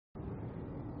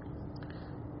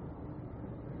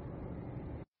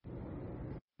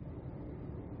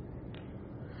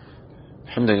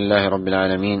الحمد لله رب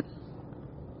العالمين،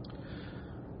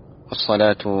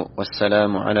 والصلاة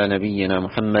والسلام على نبينا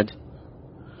محمد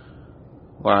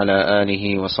وعلى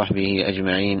آله وصحبه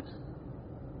أجمعين.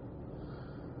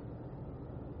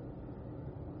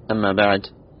 أما بعد.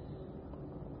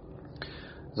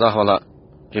 Zahvala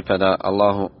pripada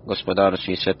Allahu, gospodaru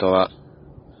svih svjetova.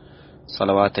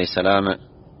 Salavata i salame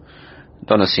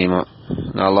donosimo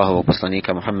na Allahovog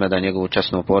poslanika Muhammeda, njegovu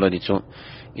časnu porodicu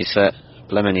i sve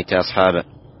plemenite ashabe.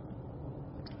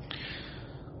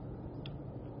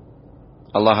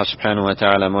 Allaha subhanahu wa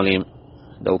ta'ala molim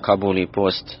da ukabuli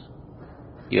post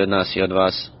i od nas i od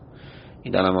vas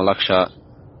i da nam olakša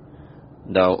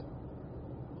da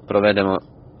provedemo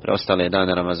preostale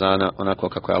dane Ramazana onako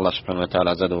kako je Allah subhanahu wa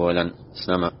ta'ala zadovoljan s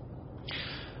nama.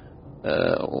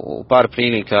 U par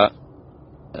prilika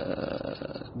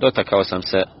dotakao sam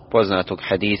se poznatog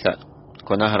haditha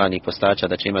ko nahrani postača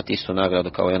da će imati istu nagradu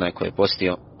kao i onaj koji je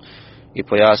postio i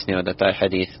pojasnio da taj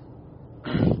hadith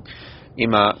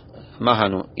ima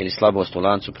mahanu ili slabost u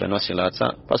lancu prenosilaca,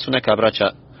 pa su neka braća,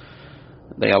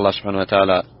 da je Allah subhanahu wa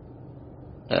ta'ala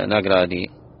nagradi,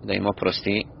 da im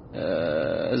oprosti,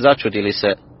 začudili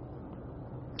se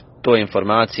toj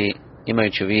informaciji,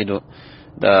 imajući u vidu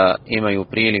da imaju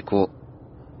priliku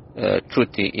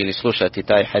čuti ili slušati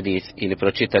taj hadith ili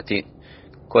pročitati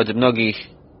kod mnogih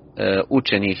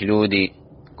učenih ljudi,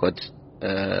 kod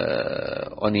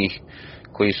onih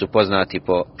koji su poznati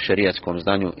po šerijatskom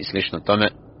znanju i slično tome.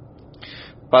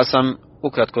 Pa sam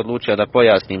ukratko odlučio da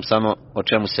pojasnim samo o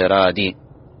čemu se radi.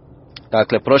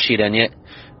 Dakle, proširen je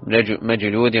među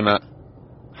ljudima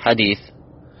hadith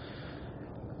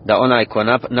da onaj ko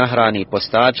nahrani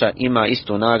postača ima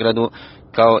istu nagradu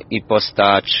kao i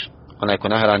postač. Onaj ko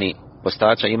nahrani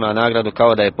postača ima nagradu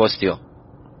kao da je postio.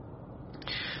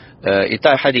 I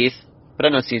taj hadith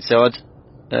prenosi se od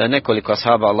nekoliko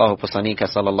ashaba Allahu poslanika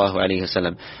sallallahu alaihi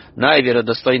wasallam.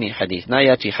 Najvjerodostojniji hadith,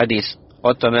 najjači hadith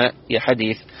o tome je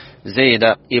hadith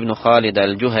Zejda ibn Khalida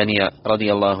al-Juhanija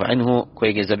radijallahu anhu,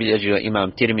 kojeg je zabilježio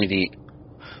imam Tirmidhi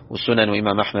u Sunanu,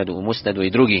 imam Ahmedu u Musnadu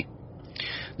i drugi.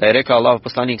 Da je rekao Allahu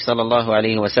poslanik sallallahu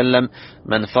alaihi wasallam: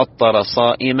 "Man fattara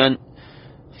sa'iman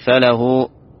falahu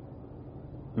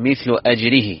mithlu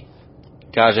ajrihi."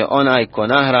 Kaže, onaj ko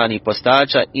nahrani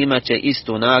postača imaće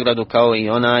istu nagradu kao i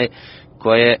onaj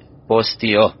ko je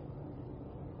postio.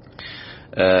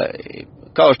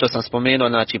 Kao što sam spomenuo,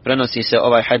 znači prenosi se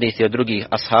ovaj hadith od drugih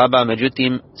ashaba,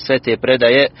 međutim sve te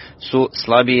predaje su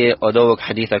slabije od ovog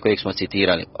haditha kojeg smo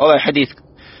citirali. Ovaj hadith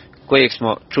kojeg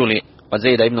smo čuli od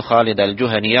Zejda ibn Khalida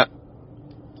al-Juhanija,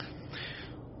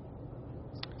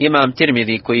 imam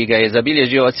Tirmidhi koji ga je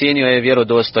zabilježio ocenio je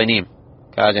vjerodostojnim.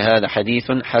 Kaže, hada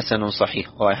hadithun hasanun sahih.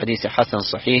 Ovaj hadith je hasan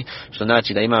sahih, što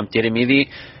znači da imam Tirmidhi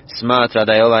smatra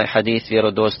da je ovaj hadith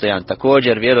vjerodostojan.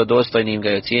 Također vjerodostojnim ga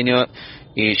je ocenio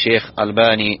i šejh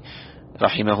Albani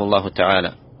rahimahullahu ta'ala.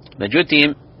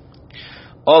 Međutim,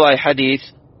 ovaj hadith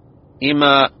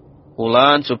ima u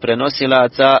lancu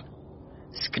prenosilaca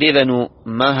skrivenu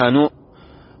mahanu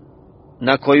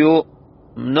na koju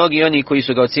mnogi oni koji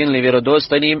su ga ocijenili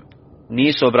vjerodostojnim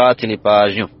nisu obratili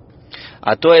pažnju.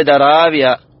 A to je da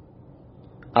ravija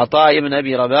Ata ibn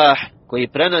Abi Rabah, koji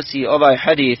prenosi ovaj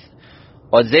hadith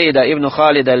od Zejda ibn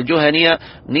Khalida al-Juhanija,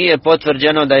 nije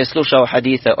potvrđeno da je slušao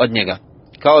hadithe od njega.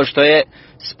 Kao što je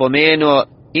spomenuo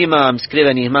imam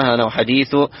skrivenih mahana u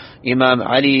hadithu, imam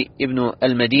Ali ibn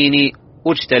al-Madini,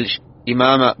 učitelj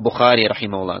imama Buhari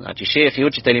rahimahullah. Znači šejh i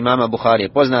učitelj imama Buhari,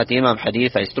 poznati imam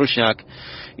haditha i stručnjak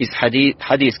iz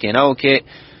hadijske nauke,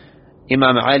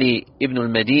 imam Ali ibn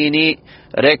al-Madini,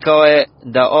 rekao je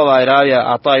da ovaj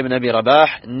ravija Ata ibn Abi Rabah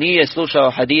nije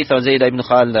slušao haditha od Zejda ibn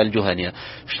Khalida al-Juhanija,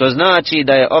 što znači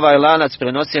da je ovaj lanac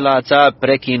prenosilaca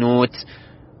prekinut.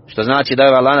 Što znači da je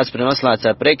ovaj lanac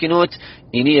prenosilaca prekinut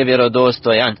i nije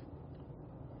vjerodostojan.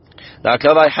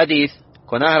 Dakle, ovaj hadith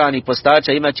ko nahrani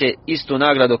postača imaće istu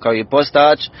nagradu kao i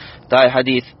postač, taj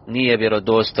hadith nije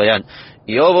vjerodostojan.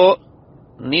 I ovo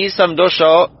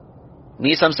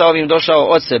nisam sa ovim došao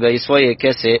od sebe i svoje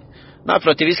kese.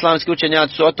 Naprotiv, islamski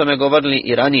učenjaci su o tome govorili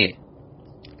i ranije.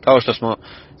 Kao što smo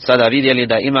sada vidjeli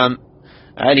da imam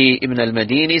Ali ibn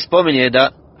al-Madini spominje da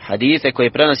hadithe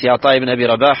koje prenosi Ata ibn Abi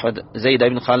Rabah od Zejda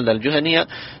ibn Khalida al-Juhanija,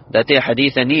 da te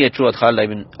hadithe nije čuo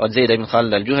od Zejda ibn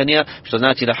Khalida al-Juhanija, što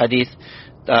znači da hadith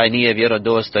taj nije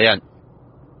vjerodostojan.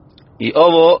 I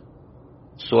ovo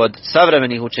su od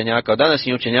savremenih učenjaka, od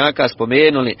današnjih učenjaka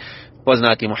spomenuli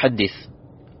poznati muhaddith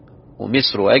u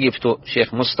Misru, u Egiptu,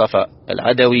 šejh Mustafa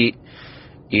al-Adawi,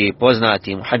 i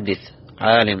poznati muhaddith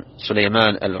alim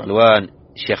Sulejman al-Ulwan,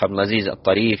 šejh Abdulaziz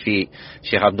al-Tarifi,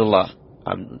 šejh Abdullah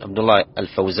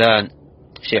al-Fawzan,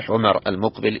 šejh Umar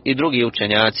al-Muqbil i drugi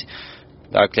učenjaci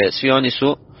Dakle, svi oni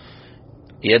su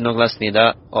jednoglasni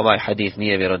da ovaj hadis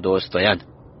nije vjerodostojan.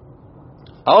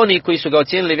 A oni koji su ga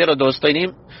ocijenili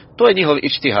vjerodostojnim, to je njihov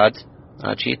ičtihad.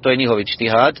 Znači, to je njihov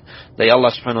ičtihad, da je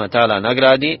Allah subhanahu wa ta'ala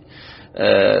nagradi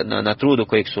na trudu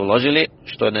kojeg su uložili,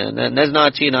 što ne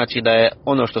znači da je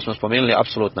ono što smo spomenuli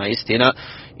apsolutna istina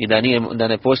i da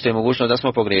ne postoji mogućnost da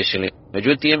smo pogrešili.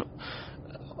 Međutim,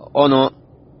 ono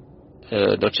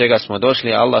do čega smo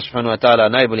došli, Allah subhanahu wa ta'ala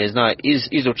najbolje zna iz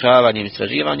izučavanjem i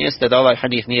istraživanjem, jeste da ovaj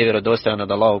hadis nije vjerodostojan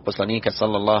od Allahovog poslanika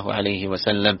sallallahu alejhi ve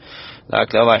sellem.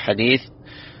 Dakle, ovaj hadis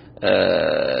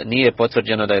nije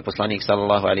potvrđeno da je poslanik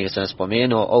sallallahu alejhi ve sellem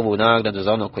spomenuo ovu nagradu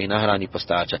za onog koji nahrani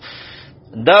postača.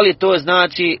 Da li to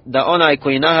znači da onaj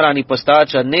koji nahrani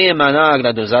postača nema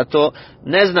nagradu za to?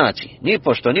 Ne znači.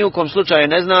 Nipošto, ni u kom slučaju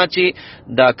ne znači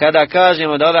da kada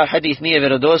kažemo da ovaj hadis nije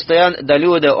vjerodostojan, da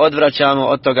ljude odvraćamo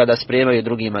od toga da spremaju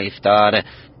drugima iftare.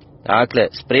 Dakle,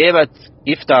 spremat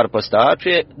iftar postaču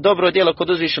je dobro djelo kod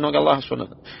uzvišenog Allaha.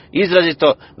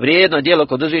 Izrazito vrijedno djelo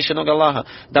kod uzvišenog Allaha.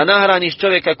 Da nahraniš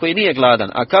čovjeka koji nije gladan,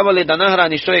 a kamoli da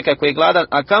nahraniš čovjeka koji je gladan,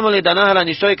 a kamoli da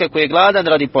nahraniš čovjeka koji je gladan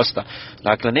radi posta.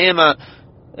 Dakle, nema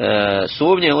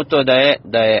sumnje u to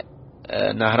da je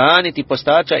nahraniti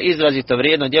postača izrazito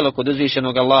vrijedno djelo kod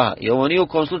uzvišenog Allaha. I ovo ni u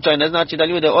kom slučaju ne znači da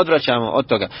ljude odvraćamo od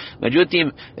toga.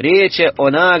 Međutim, riječ je o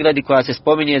nagradi koja se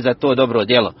spominje za to dobro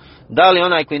djelo. Da li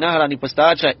onaj koji nahrani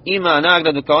postača ima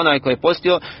nagradu kao onaj koji je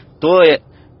postio,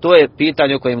 to je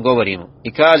pitanje o kojem govorimo.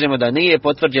 I kažemo da nije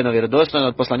potvrđeno vjerodostojno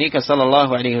od poslanika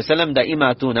sallallahu alejhi ve sellem da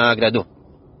ima tu nagradu.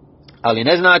 Ali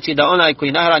ne znači da onaj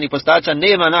koji nahrani postača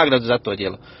nema nagradu za to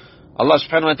djelo. Allah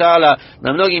subhanahu wa ta'ala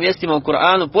na mnogim mjestima u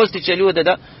Kur'anu postiče ljude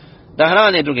da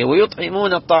hrane druge.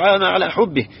 وَيُطْعِمُونَ الطَّعَامَ عَلَى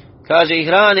حُبِّهِ. Kaže, i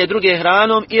hrane druge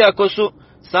hranom iako su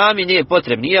sami nije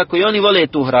potrebni, iako i oni vole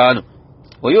tu hranu.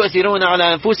 وَيُؤْثِرُونَ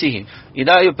عَلَى أَنفُسِهِمْ. I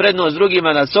daju prednost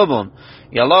drugima nad sobom.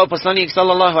 I Allah poslanik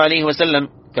sallallahu alejhi ve sellem,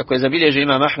 kako je zabilježio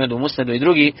imam Ahmed u Musnadu i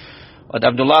drugi, od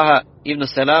Abdullaha ibn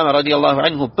Salama radijallahu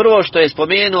anhu, prvo što je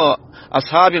spomenuo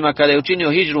ashabima kada je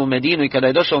učinio hidžru u Medinu i kada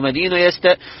je došao u Medinu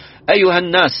jeste Ejuhan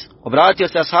nas, obratio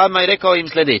se ashabima i rekao im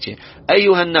sljedeće: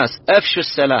 Ejuhan nas, afšu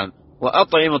salam, wa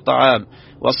at'imu ta'am,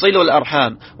 wa silu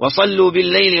l'arham, wa sallu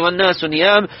bil lejli wa nasu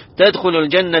nijam, tadkhulu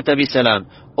l'jannata bi salam.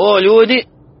 O ljudi,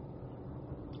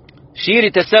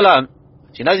 širite selam,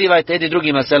 znači nazivajte jedni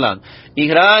drugima selam, i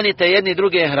hranite jedni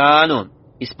druge hranom,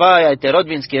 i spajajte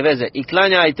rodbinske veze, i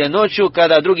klanjajte noću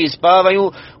kada drugi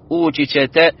spavaju,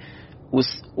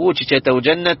 ući ćete u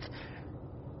džennet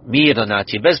mirno,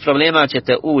 znači bez problema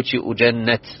ćete ući u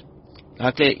džennet.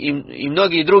 Dakle, i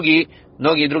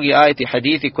mnogi drugi ajeti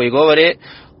hadithi koji govore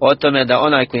o tome da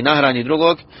onaj koji nahrani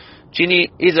drugog čini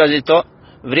izrazito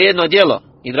vrijedno djelo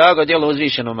i drago djelo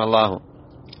uzvišenom Allahu.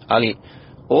 Ali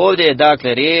ovdje je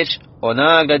dakle riječ o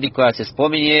nagradi koja se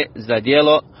spominje za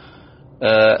djelo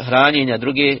hranjenja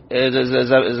druge,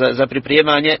 za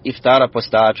pripremanje iftara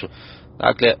postaču.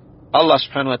 Dakle, Allah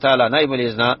subhanahu wa ta'ala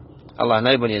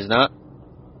najbolje zna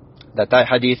da taj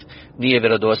hadis nije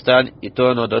vjerodostojan i to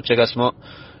je ono do čega smo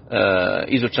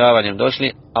izučavanjem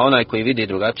došli, a onaj koji vidi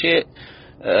drugačije,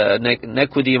 ne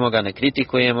kudimo ga, ne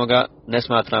kritikujemo ga, ne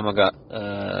smatramo ga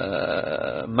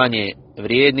manje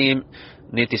vrijednim,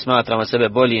 niti smatramo sebe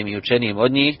boljim i učenijim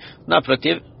od njih.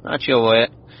 Naprotiv, znači ovo je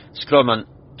skroman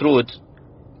trud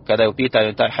kada je u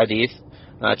pitanju taj hadis,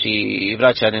 znači i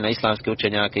vraćanje na islamske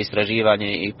učenjake,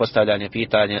 istraživanje i postavljanje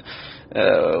pitanja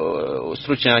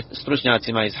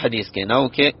stručnjacima iz hadijske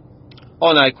nauke.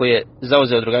 Onaj koji je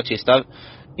zauzeo drugačiji stav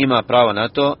ima pravo na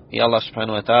to i Allah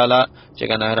subhanahu wa ta'ala će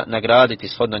ga nagraditi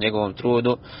shodno njegovom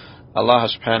trudu.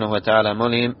 Allah subhanahu wa ta'ala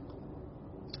molim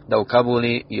da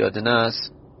ukabuli i od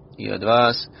nas i od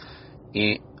vas,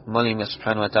 i molim ga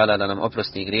subhanahu wa ta'ala da nam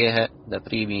oprosti grijehe, da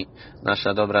primi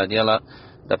naša dobra djela,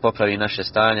 da popravi naše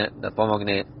stanje, da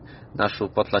pomogne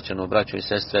našu potlačenu braću i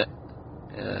sestre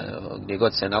gdje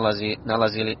god se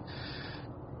nalazili.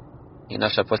 I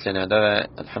naša posljednja dova je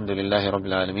alhamdulillahi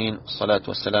rabbil alamin,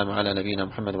 salatu wassalamu ala nabina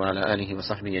Muhammad wa ala alihi wa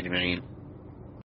sahbihi ajma'in.